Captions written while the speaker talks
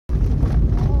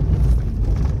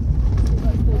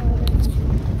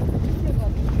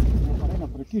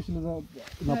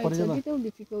it's a little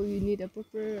difficult. You need a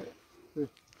proper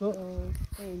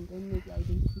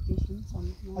identification.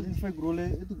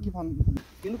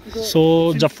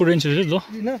 So Jafu range is it though?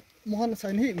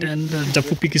 And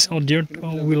Jafu peak is out there.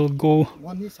 We'll go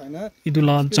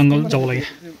idula jungle jawlagi.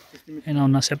 And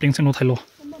on a sapling and hello.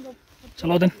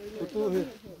 Hello then.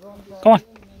 Come on.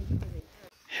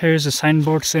 Here's a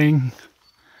signboard saying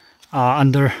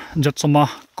under Jotsoma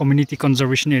Community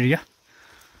Conservation Area.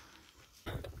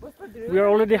 We are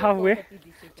already halfway.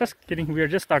 Just kidding, we are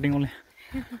just starting only.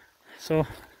 So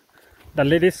the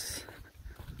ladies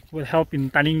will help in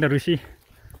tanning the rishi.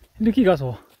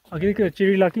 Oh,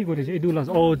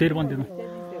 there one there.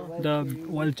 The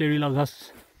wild cherry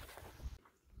lagas.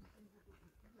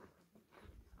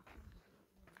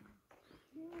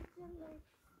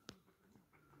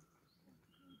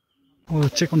 We'll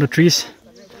check on the trees.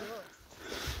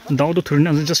 The auto turn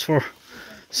is just for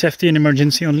safety and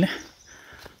emergency only.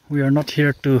 We are not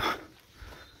here to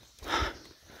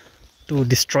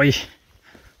destroy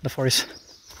the forest.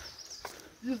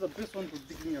 This is the best one to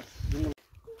dig in here.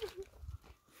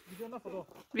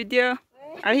 Video.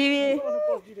 Are you?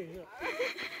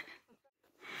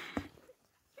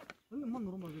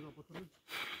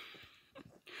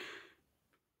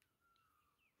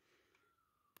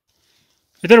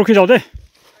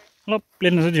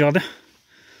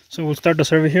 So we'll start the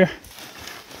survey here.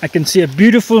 I can see a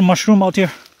beautiful mushroom out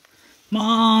here.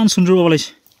 Man, sundru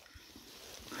village.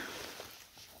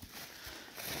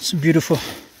 It's beautiful.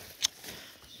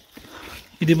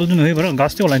 Edible to know, but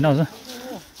gas still like now.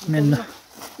 We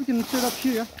can set up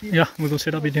here. Yeah, we will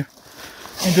set up it here.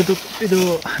 And do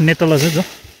nettle as it.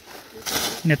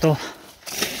 Nettle,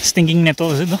 stinging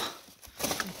nettle as it.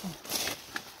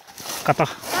 Kata.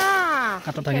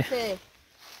 Kata tagi.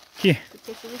 Ki.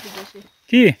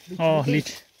 Ki. Oh,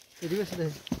 leech.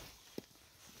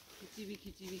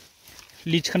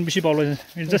 Leech can be always.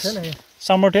 It's just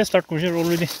summer test start here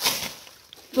already.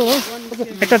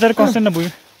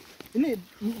 Constant.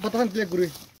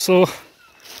 So,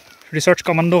 research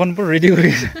commando kan pun ready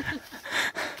already.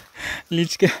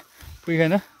 Leech ke, pui hai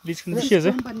na? Leech kan bisi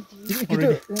aja.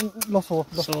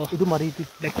 So,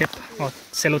 black tape or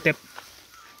cello tape.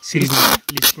 This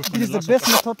is the best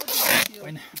method.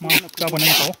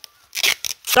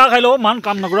 Hello, man,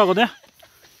 come nagura ko de.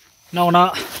 Now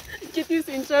na.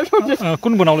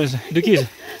 Kun bunau le se. Duki se.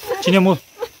 Chine mo.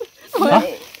 Huh?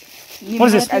 What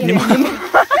is this?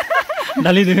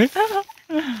 Dali de.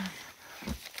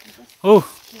 Oh,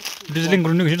 drizzling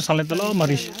grunning is silent. Hello,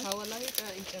 Marish.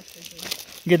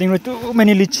 Getting rid too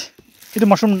many leech. It's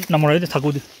mushroom number. It's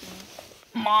thagudi.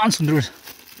 Man, sundru.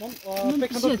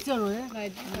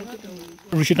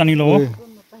 Rushitani low.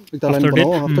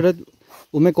 After that,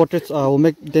 we make cottage. We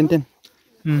make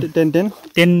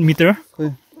 10 meter.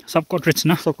 Sub cottage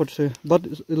na. Sub cottage. But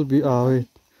it'll be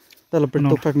that'll be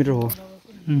 5 meter.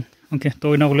 Okay.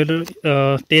 So now later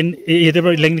 10.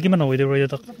 Either length given or either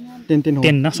 10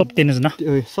 na. Sub 10 is na.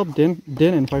 Sub 10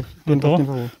 and 5. 10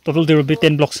 total there will be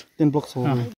 10 blocks. 10 blocks.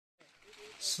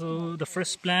 So the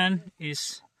first plan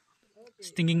is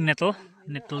stinging nettle.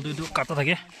 Nettle do kata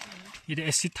thage. Ide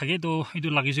acid thage do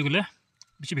idu lagi jugule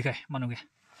bichi bikai manuge.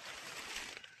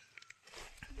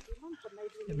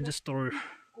 Let me just store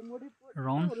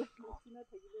around.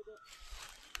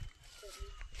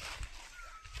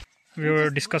 We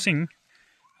were discussing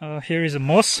here is a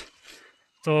moss.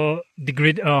 So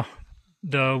degrade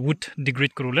the wood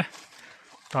degrade kurule.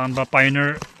 Tanba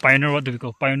pioneer what do we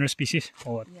call pioneer species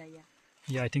or what?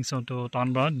 Yeah, I think so. To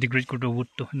tanba degrade kuru wood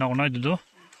to now do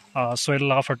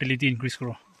soil fertility increase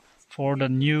grow for the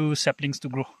new saplings to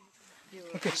grow.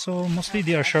 Okay, so mostly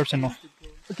they are shrubs and all.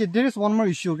 Okay, there is one more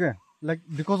issue. Okay, like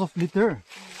because of litter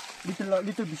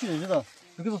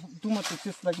because of too much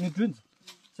excess like nutrients,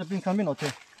 sapling come in. Okay.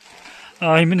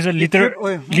 I mean, the litter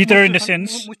in the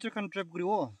sense. Moisture can trap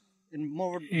grow in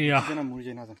more. Yeah.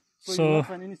 So you won't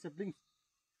find any saplings.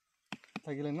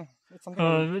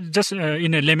 Just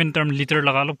in a layman term, litter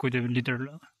lagalo could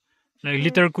litter. Like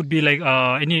litter could be like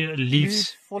any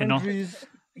leaves, fallen you know. Trees,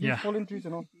 yeah. Fallen trees,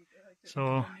 you know.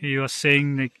 So he was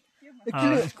saying like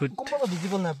it could.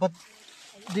 Visible now, but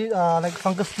the like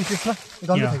fungus species, na.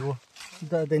 Yeah.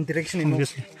 The interaction,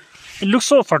 obviously. It looks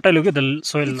so fertile. Look at the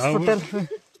soil.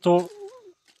 Fertile.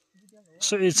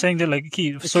 So it's saying that like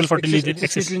soil fertility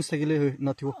excess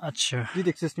nutrients with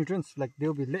excess nutrients like there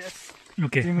will be less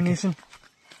germination.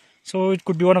 So it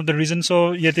could be one of the reasons.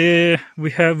 So yet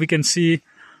we can see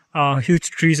huge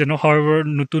trees, you know. However,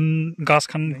 nutun gas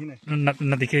can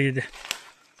not decay.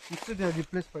 Instead they are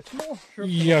replaced by small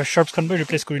shrubs. Yeah, shrubs can be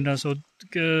replaced. So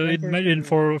it might be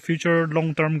for future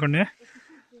long term.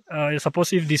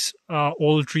 suppose if this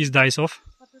old trees dies off,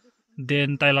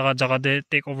 then tayo laga jaga de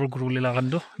take over guru lilagan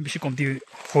do bishi komti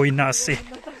hoi na ase.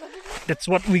 That's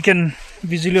what we can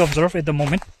visually observe at the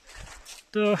moment.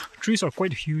 The trees are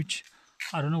quite huge.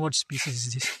 I don't know what species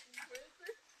is this.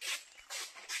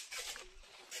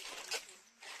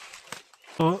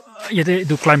 So yete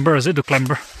do climber ase, do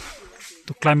climber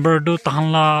do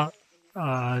tahanla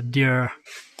their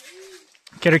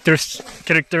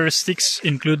characteristics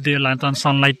include the lantern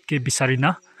sunlight ke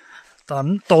bisarina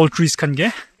tan tall trees kan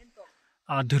ge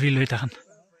duri loi tahan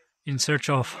in search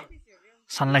of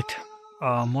sunlight,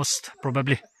 most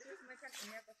probably.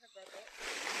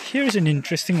 Here is an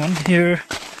interesting one here.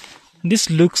 This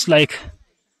looks like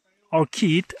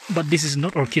orchid, but this is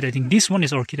not orchid. I think this one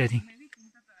is orchid. I think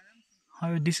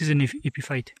this is an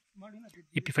epiphytic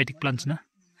plants, na?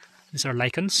 These are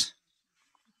lichens.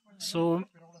 So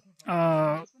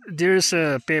there's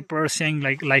a paper saying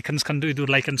like lichens can do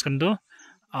kundu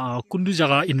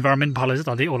jaga environment bhalo ase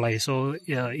tade olai. So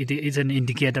it is an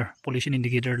indicator, pollution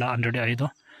indicator la under the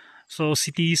aido. So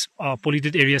cities,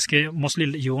 polluted areas ke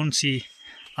mostly you won't see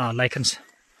lichens.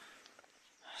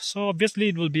 So obviously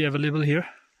it will be available here.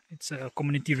 It's a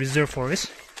community reserve forest.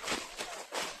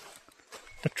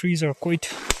 The trees are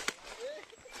quite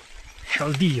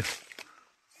healthy.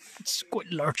 It's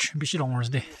quite large.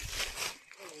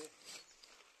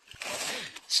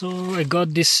 So I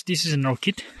got this. This is an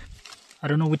orchid. I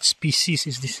don't know which species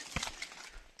is this,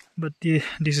 but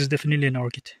this is definitely an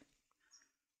orchid.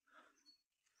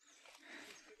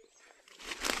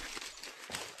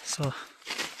 So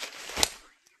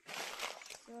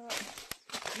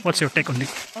what's your take on it?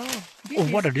 Oh,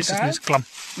 what are this? This is clump.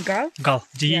 Gal.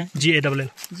 G-A-L-L.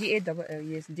 G-A-L-L,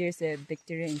 yes. There's a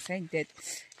bacteria inside that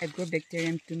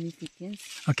Agrobacterium tumeficans.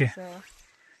 Okay. So,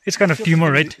 it's kind of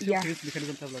tumor, right? Yeah.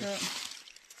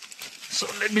 So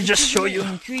let me just show you.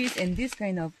 Trees and this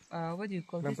kind of, what do you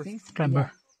call these things?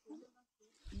 Climber.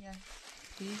 Yeah.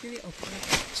 They usually occur.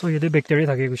 So yeah, the bacteria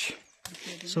thake kuch.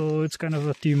 So it's kind of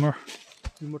a tumor.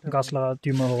 Gas la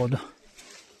tumor hoda.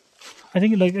 I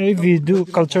think like if we do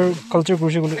culture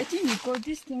growing. I think we call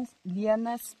these things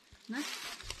lianas. Nah?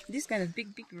 This kind of big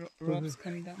ropes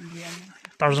coming down lianas.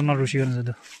 Tarzana rushi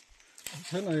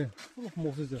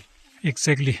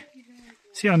Exactly.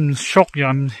 See, I'm shocked.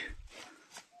 Yeah,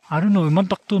 I don't know.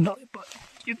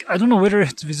 I don't know whether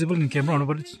it's visible in camera or not,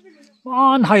 but it's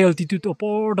on high altitude. The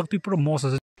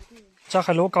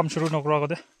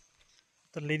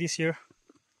ladies here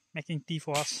making tea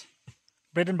for us.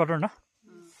 Bread and butter, no?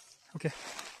 Okay.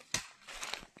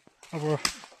 Our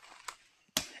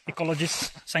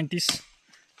ecologist, scientist,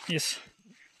 yes,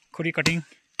 curry cutting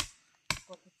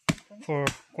for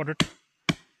quarter.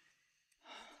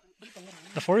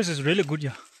 The forest is really good,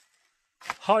 yeah.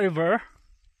 However,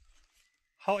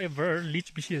 leech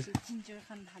species.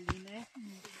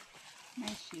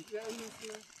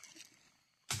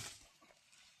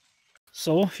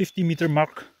 So 50-meter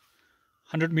mark,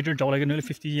 100-meter jaw like nearly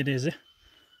 50 days.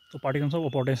 So party comes up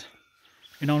about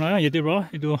you know na yete bro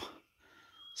idu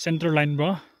center line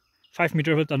bro 5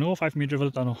 meter vel tano 5 meter vel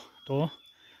tano to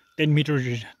 10 meter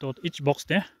to each box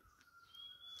there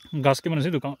gas ke mane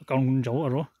se count jao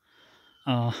aro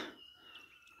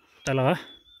tala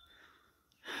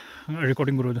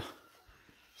recording guru.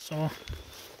 So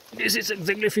this is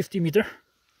exactly 50 meter.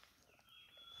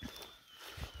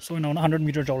 So now 100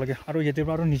 meter jao lage aro yete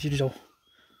bro aro niche jao.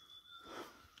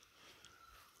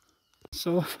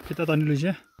 So kita tani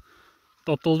luje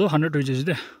total do 100 hoje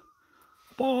de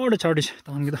pod charge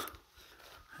tan gida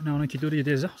now na kiduri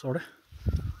ide za sorry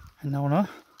and now na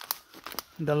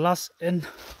the last end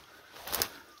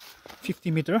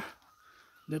 50 meter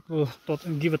that will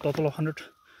give a total of 100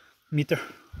 meter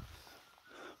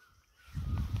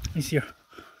is here.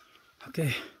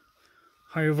 Okay,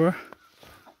 however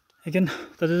again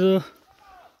that is the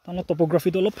topography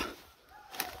develop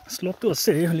slope to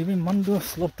say living mandu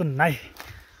slope to nai,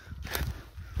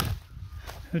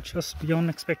 which was beyond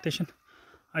expectation.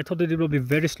 I thought that it will be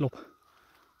very slope.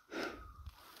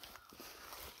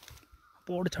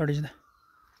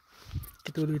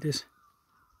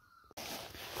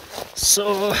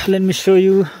 So let me show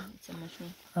you.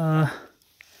 I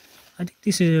think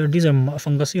these are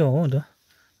fungus, the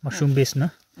mushroom based, na?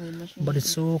 But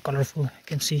it's so colorful. You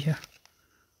can see here.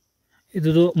 This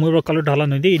is more color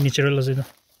natural.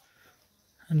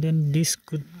 And then this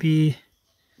could be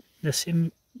the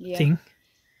same thing.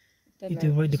 It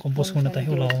will decompose.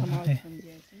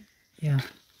 Yeah,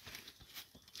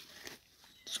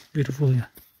 it's beautiful. Yeah.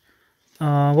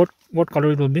 What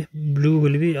color it will be? Blue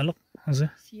will be alok.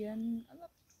 Cyan, alok.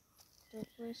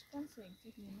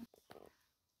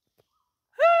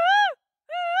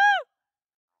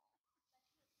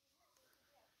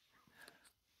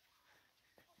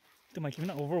 to my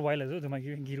kina over wild as to my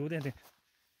giro de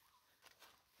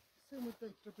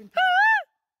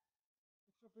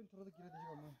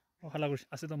oh hala gush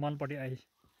ase to mal party ai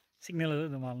signal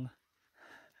as to mal na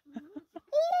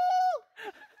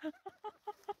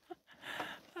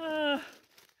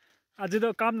आज तो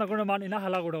काम न गर्न मान ina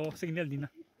hala godo signal dina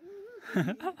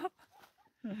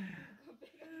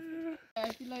I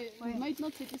feel like we might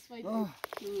not satisfied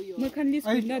to your. No, can this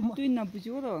be not doing na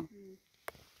bujuro?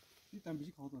 일단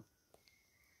비지 가도.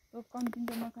 또 counting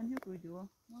좀 마kan 해 보죠.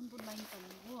 먼저 line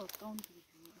걸고 count 좀.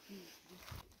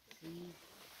 3,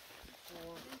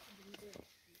 4,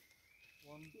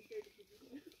 1.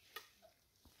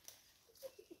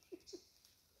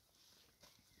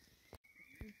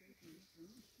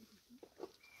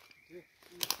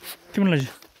 기분 나지?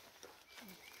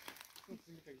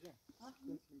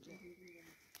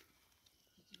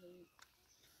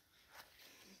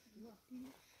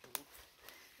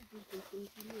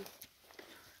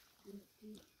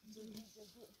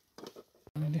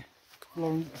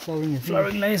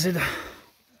 Flowering lies it.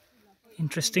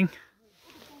 Interesting.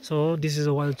 So this is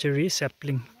a wild cherry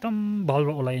sapling. Tam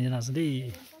balwa olai jana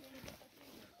ase.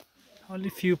 Only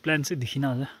few plants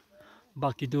dikhina.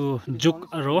 Baki to juk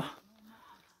aro.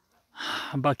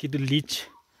 Baki to leech.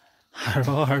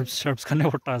 Aro herbs kane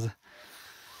porta ase.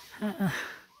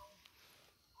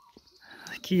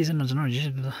 Ki is no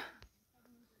jano.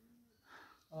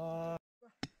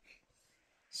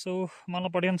 So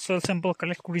Malapadian soil sample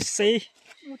collect say.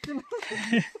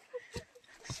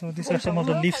 So these are some of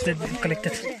the leaves that we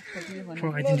collected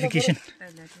for identification.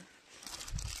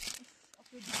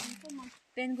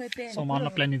 So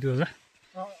Mala plan it was.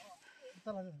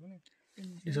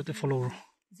 These are the follower.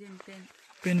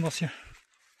 Pen was here.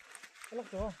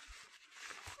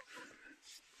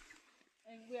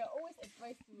 And we are always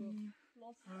advised to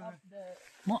close up the.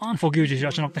 Mo an forgive you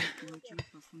just not.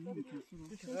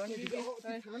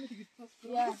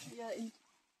 Yeah,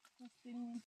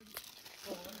 interesting.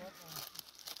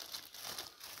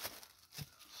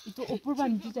 Ito upper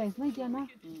ban juta is na jana.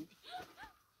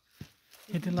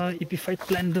 Itala epiphyte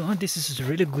plant do. This is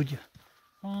really good.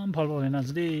 Bhalo na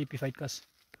today epiphyte kas.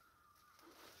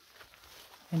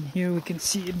 And here we can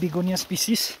see a begonia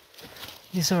species.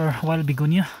 These are wild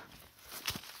begonia.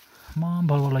 Ma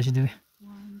bhalo la jide.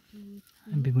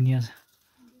 Begonias.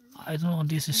 I don't know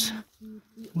this is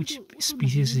which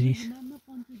species it is.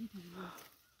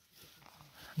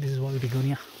 This is wild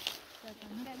begonia.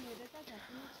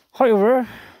 However,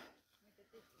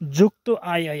 juk to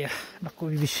ay naku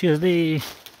vicious de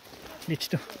niche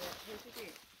to.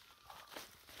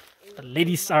 The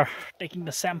ladies are taking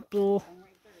the sample.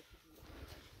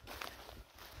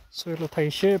 So it'll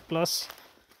take plus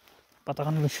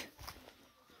patakan wish.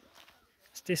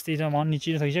 Stay on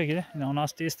niche thai jage now na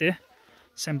stay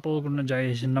sample gonna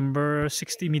jai number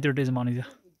 60 meter days money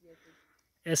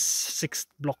S6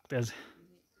 block there's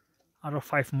out of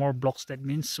 5 more blocks. That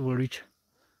means we'll reach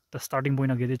the starting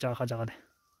point again chaka jaga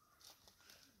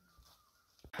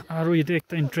aru ite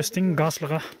ekta interesting gas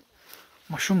laga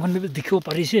mushroom khan bi dikhibo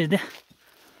parise de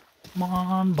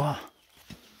man ba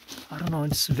I don't know,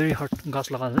 it's very hard gas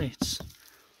laga it's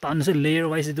tan se layer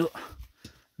wise idu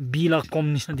bila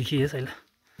kom nisna dikhi hai.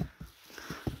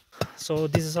 So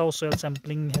this is how soil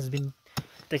sampling has been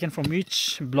taken from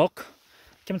each block.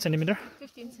 How many centimeter?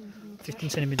 15 centimeter. 15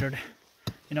 centimeter.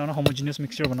 In a homogeneous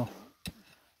mixture bano.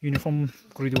 Uniform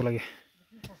kuri dibo lage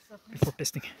before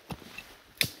testing.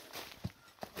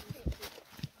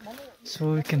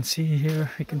 So you can see here,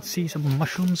 you can see some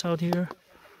mushrooms out here.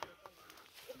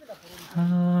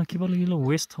 Kiba lagi lo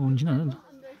waste hon jina.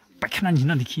 Pakhanan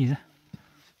jina dikhi.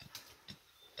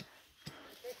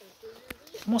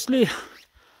 Mostly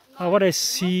what I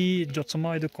see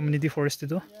Jotsoma community forest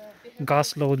do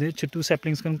gas low de chutu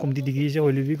saplings kan komti digi je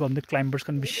oily we got the climbers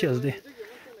kan vicious de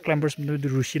climbers do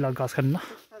rushi la gas kan na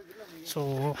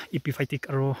so epiphytic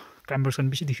aro climbers kan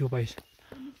bishi dikhibo pai.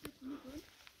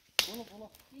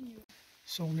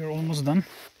 So we are almost done.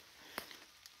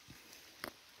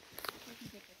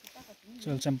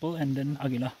 Soil sample and then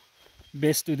agila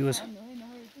base to do.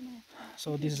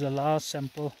 So this is the last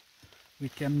sample. We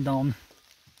came down.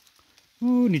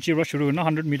 Niche rush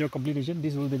 100 meter completion.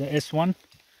 This will be the S1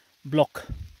 block,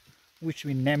 which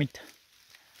we name it.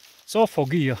 So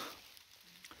foggy,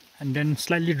 and then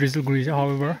slightly drizzle grease.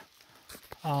 However,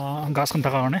 gas kan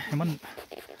taka ne, eman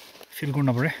feel good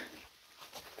na bare.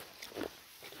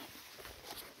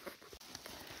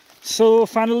 So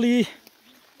finally,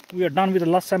 we are done with the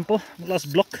last sample,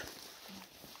 last block.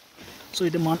 So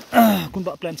ite man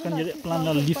kunba plants kan jade plant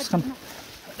la leaves kan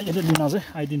jade lina je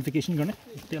identification garne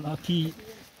tela ki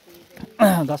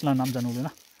gas la naam janu le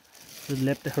na the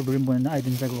left herbarium one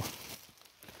identify go.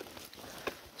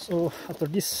 So after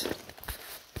this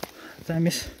time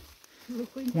is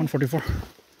 1:44.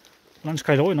 Lunch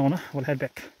kai lo no na, we'll head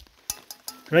back.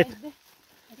 Right.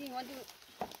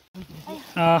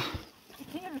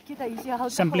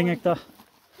 Sampling ekta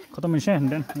khatam hoise and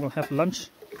then we'll have lunch.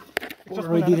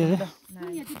 Ready there.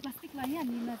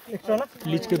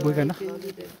 Leach ke boi kana.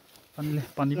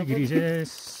 Pani bi giri se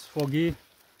foggy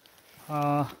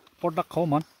product khau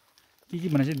man. Ki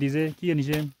banase dise ki ani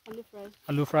se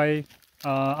aloo fry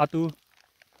atu.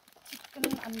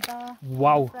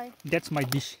 Wow, that's my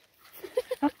dish.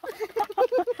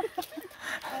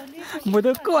 Moi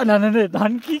to ko na ne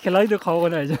dhan ki khelai to khao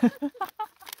na je.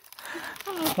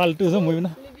 Faltu so moi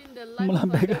na. Mala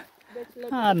bag.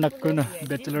 Nakko na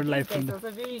bachelor life from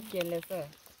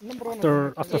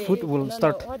after food we'll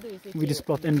start with this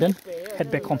plot and then head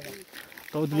back home.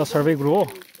 So the survey grow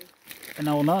and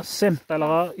now na same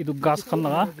talaga idu gas khan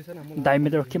laga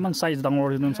diameter kiman size dangor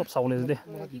idun sob sawle de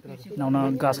now na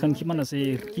gas khan kiman ase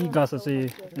ki gas ase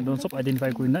idun sob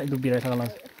identify kurina idu birai thakala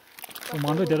so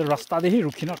manu de rasta de hi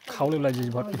rukhina khawle lai ji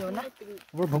bhat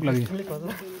bor bhok lagi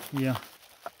yeah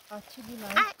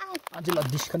ajila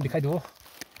dish khan dikhai do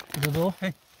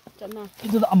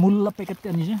idu amul la packet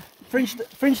ani je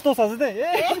french toast ase de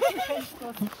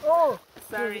oh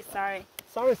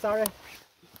sorry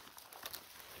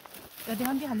Jadi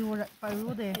handi halu paru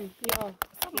de.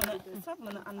 Sab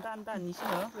mana anda ni sih.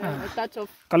 Touch of.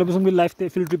 Kalau besok di live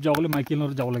field trip jauh le Michael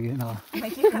nor jauh lagi na.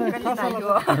 Michael kan kali tayo.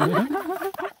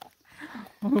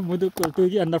 Mudu ko tu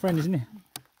ki anda friend ni sini.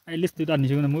 At least tu anda ni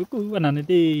sini mudu ko anak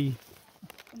ni.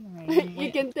 You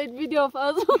can take video of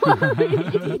us.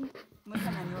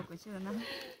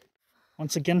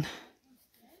 Once again,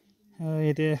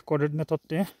 ini coordinate method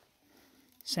de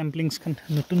samplings kan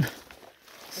nutun.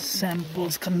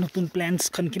 Samples kan nutun plants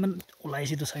kan kiman ulai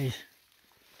situ sai.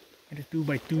 Itu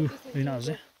 2x2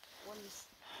 rinaze.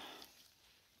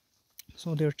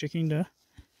 So they're checking the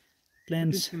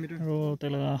plants ro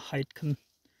tela height kan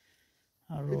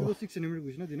ro 6 cm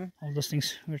gushna dina all those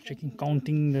things we're checking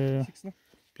counting the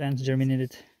plants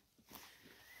germinated.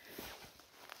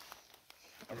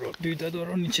 Ro duita do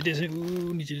ro niche de se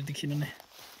niche de dikhina ne.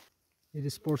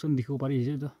 This portion dikho pari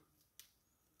je to.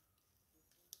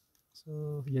 So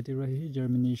yati rahi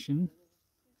germination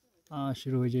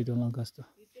shuru ho jai dona gas to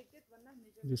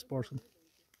this portion.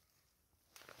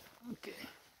 Okay,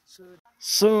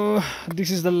 so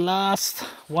this is the last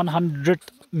 100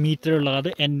 meter laga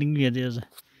the ending ye de ase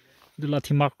du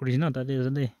lathi mark kuri na ta de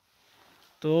ase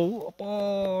to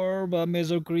upar ba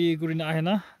measure kuri na hai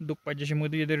na duk pa jese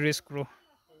modu ye de rest kro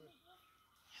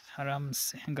aram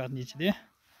se gat niche de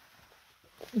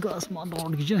gas ma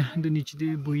dor gi je du niche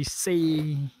de bui sei.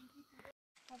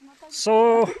 So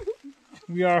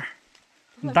we are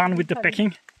done with the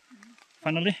packing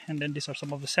finally, and then these are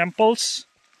some of the samples,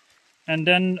 and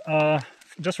then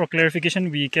just for clarification,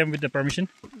 we came with the permission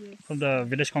from the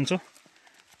village council.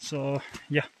 So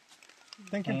yeah,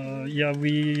 thank you. Yeah,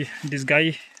 this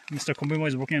guy Mr. Kumbimo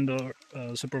is working under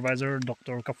supervisor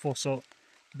Dr. Kapfo, so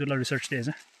do la research days,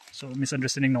 so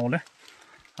misunderstanding no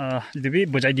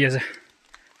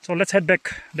so let's head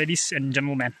back, ladies and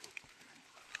gentlemen.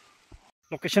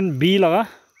 Location B laga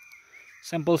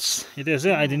samples it is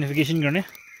identification garne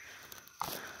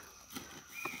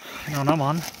na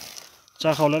man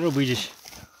cha khawla ro buiji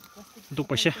duk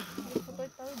paise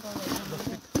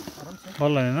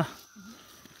bol la na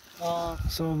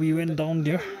so we went down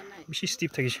there which is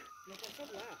steep thagi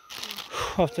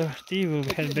after we will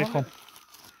head back home.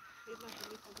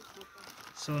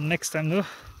 So next time no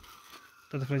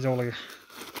tada phai jaw lage.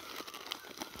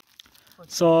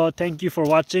 So thank you for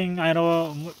watching. I know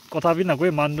kotha bhi na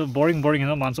koi man boring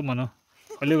na man so mano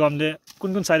khali gamde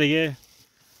kun side ge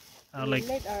like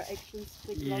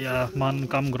yeah man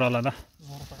kam grala na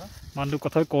man du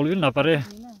kotha call na pare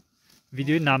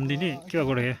video naam dini kya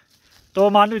gore to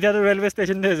man du jada railway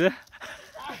station de je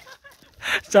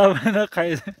chabana khai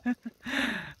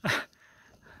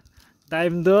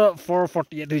time the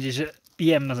 4:48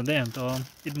 PM na de so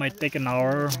it might take an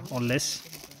hour or less,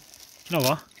 you know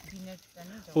what.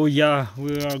 Oh yeah,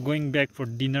 we are going back for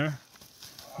dinner.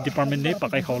 Department ne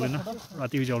pakai khawle na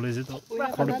rati bi jawle je to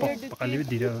khod pakai le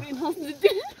dira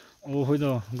oh hoido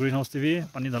greenhouse tv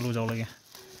pani dalu jawle ge.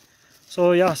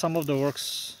 So yeah, some of the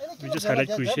works we just highlight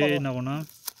kuise na gona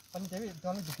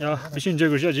yeah bishi enjoy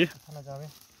kurse aji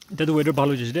eta the weather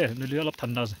bhalo jise de noli alop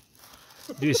thanda ase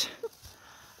this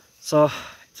so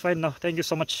it's fine now. Thank you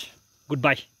so much,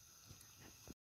 goodbye.